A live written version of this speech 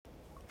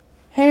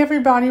Hey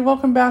everybody,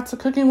 welcome back to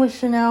Cooking with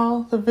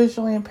Chanel, the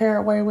visually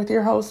impaired way, with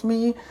your host,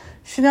 me,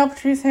 Chanel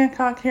Patrice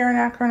Hancock, here in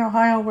Akron,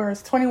 Ohio, where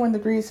it's 21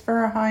 degrees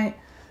Fahrenheit,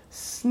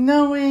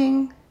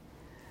 snowing,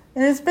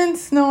 and it's been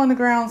snow on the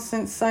ground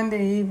since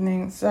Sunday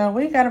evening, so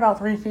we got about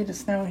 3 feet of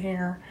snow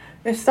here.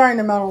 It's starting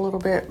to melt a little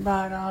bit,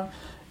 but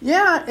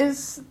yeah,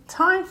 it's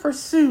time for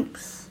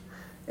soups.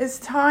 It's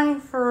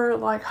time for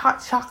like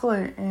hot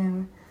chocolate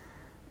and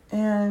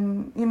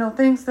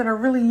things that are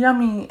really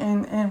yummy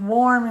and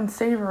warm and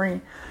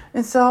savory.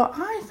 And so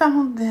I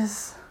found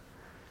this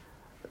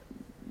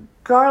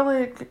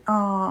garlic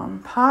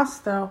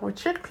pasta with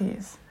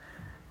chickpeas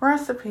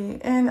recipe,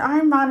 and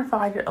I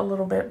modified it a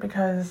little bit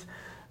because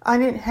I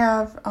didn't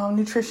have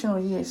nutritional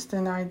yeast,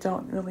 and I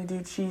don't really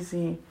do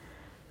cheesy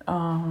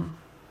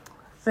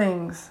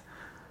things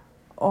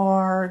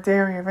or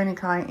dairy of any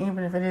kind,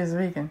 even if it is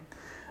vegan.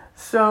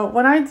 So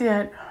what I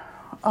did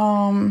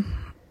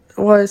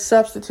was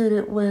substitute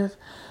it with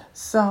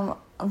some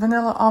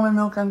vanilla almond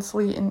milk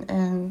unsweetened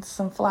and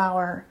some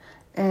flour,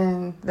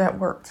 and that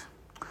worked.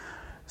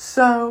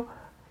 So,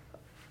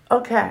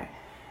 okay,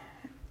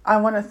 I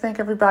want to thank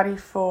everybody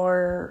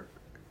for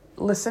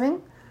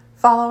listening,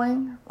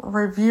 following,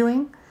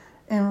 reviewing,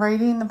 and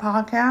rating the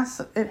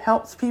podcast. It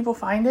helps people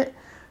find it.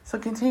 So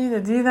continue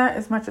to do that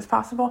as much as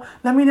possible.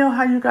 Let me know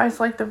how you guys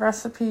like the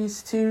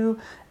recipes too,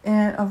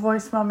 and a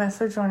voicemail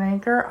message on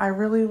Anchor. I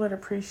really would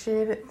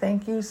appreciate it.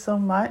 Thank you so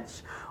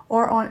much.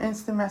 Or on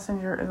Instant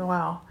Messenger as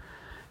well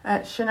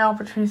at Chanel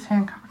Patrice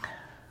Hancock.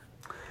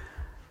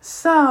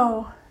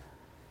 So,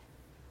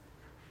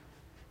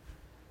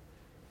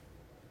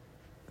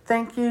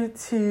 thank you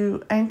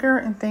to Anchor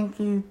and thank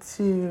you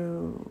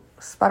to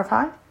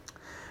Spotify.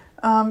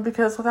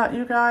 Because without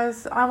you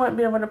guys, I wouldn't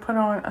be able to put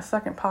on a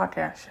second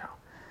podcast show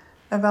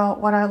about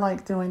what I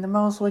like doing the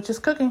most, which is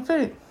cooking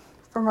food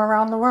from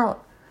around the world.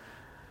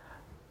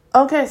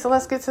 Okay, so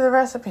let's get to the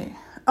recipe.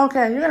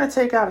 Okay, you're going to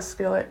take out a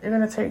skillet. You're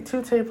going to take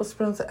 2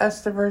 tablespoons of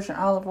extra virgin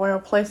olive oil,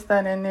 place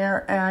that in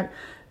there at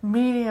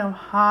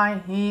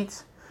medium-high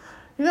heat.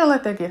 You're going to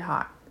let that get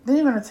hot. Then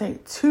you're going to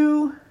take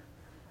 2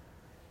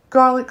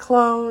 garlic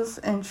cloves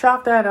and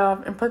chop that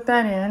up and put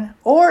that in.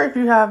 Or if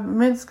you have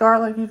minced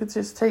garlic, you could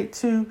just take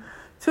 2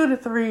 to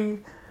 3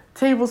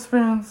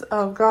 tablespoons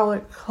of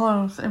garlic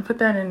cloves and put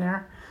that in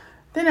there.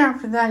 Then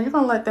after that, you're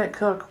going to let that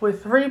cook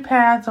with 3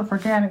 pads of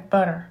organic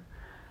butter.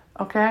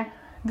 Okay?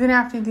 Then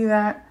after you do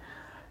that,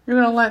 you're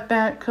going to let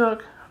that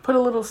cook. Put a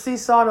little sea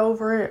salt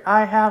over it.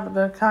 I have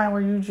the kind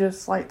where you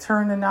just like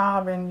turn the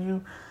knob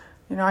and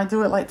I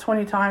do it like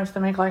 20 times to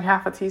make like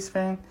half a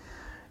teaspoon.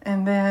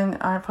 And then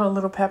I put a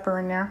little pepper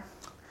in there.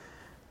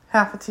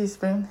 Half a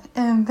teaspoon.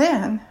 And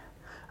then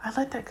I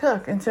let that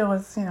cook until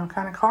it's, kind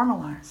of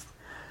caramelized.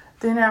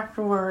 Then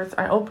afterwards,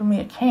 I open me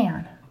a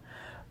can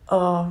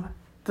of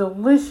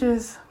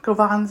delicious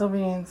garbanzo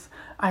beans.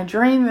 I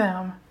drain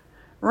them,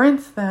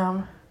 rinse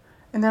them,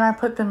 and then I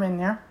put them in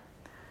there.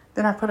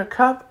 Then I put a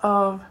cup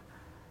of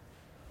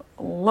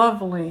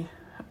lovely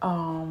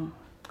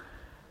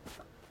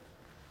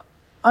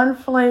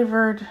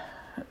unflavored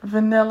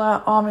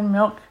vanilla almond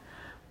milk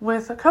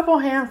with a couple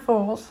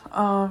handfuls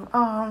of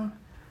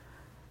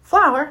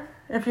flour,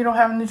 if you don't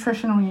have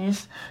nutritional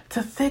yeast,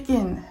 to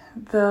thicken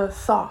the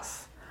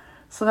sauce.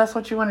 So that's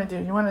what you want to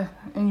do. You want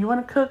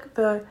to cook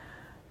the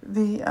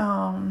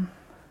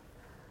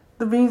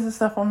beans and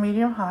stuff on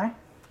medium high,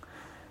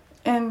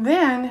 and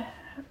then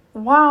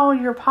while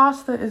your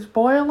pasta is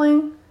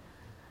boiling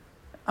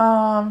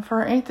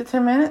for 8 to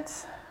 10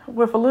 minutes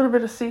with a little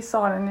bit of sea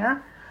salt in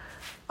there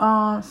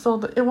so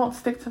that it won't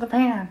stick to the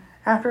pan.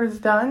 After it's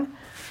done,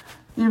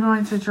 you're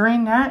going to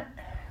drain that,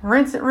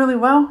 rinse it really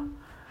well,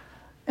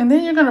 and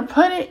then you're going to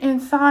put it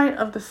inside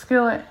of the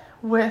skillet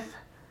with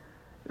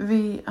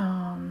the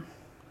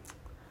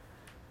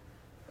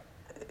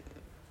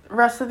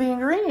rest of the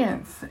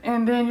ingredients.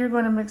 And then you're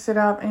going to mix it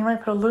up, and you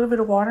might put a little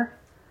bit of water,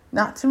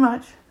 not too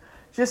much,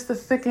 just to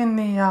thicken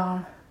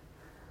the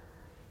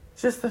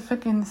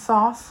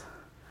sauce.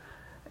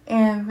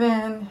 And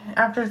then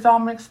after it's all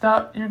mixed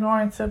up, you're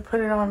going to put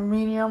it on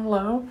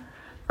medium-low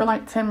for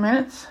like 10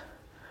 minutes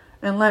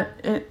and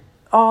let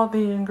all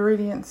the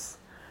ingredients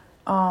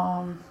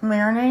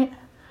marinate.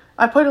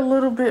 I put a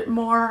little bit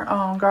more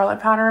garlic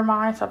powder in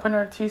mine, so I put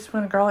another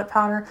teaspoon of garlic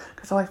powder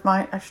because I like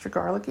mine extra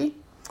garlicky.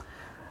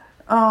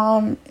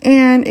 And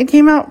it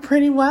came out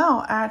pretty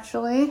well,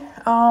 actually.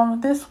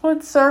 This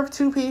would serve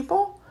 2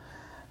 people.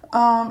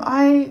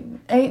 I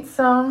ate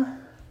some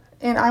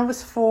and I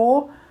was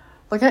full.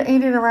 Like, I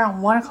ate it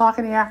around 1 o'clock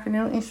in the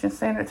afternoon, Eastern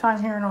Standard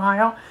Time here in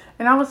Ohio.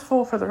 And I was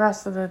full for the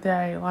rest of the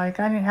day. Like,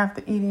 I didn't have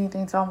to eat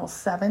anything until almost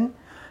 7.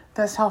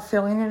 That's how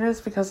filling it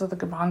is because of the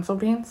garbanzo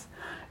beans.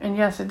 And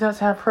yes, it does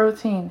have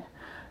protein.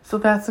 So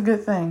that's a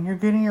good thing. You're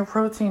getting your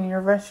protein and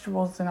your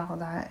vegetables and all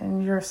that.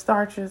 And your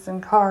starches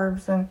and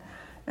carbs and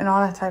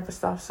all that type of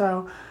stuff.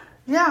 So,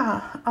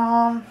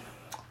 yeah.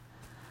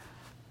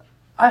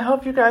 I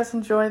hope you guys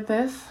enjoyed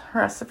this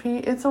recipe.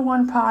 It's a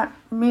 1-pot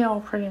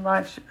meal pretty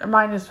much.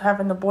 Mine is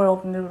having the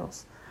boiled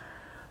noodles.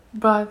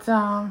 But,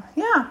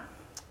 yeah.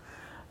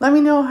 Let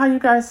me know how you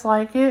guys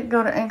like it.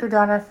 Go to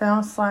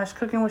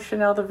anchor.fm/Cooking with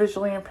Chanel the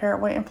Visually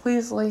Impaired Way, and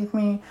please leave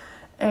me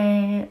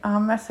a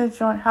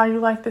message on how you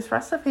like this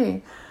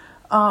recipe.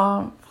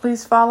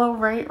 Please follow,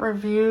 rate,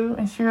 review,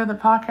 and share the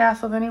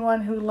podcast with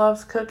anyone who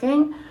loves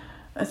cooking,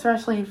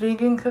 especially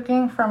vegan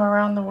cooking from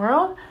around the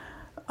world.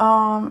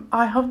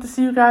 I hope to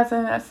see you guys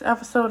in the next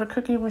episode of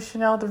Cooking with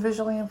Chanel the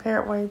Visually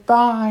Impaired Way.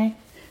 Bye.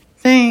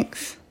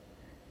 Thanks.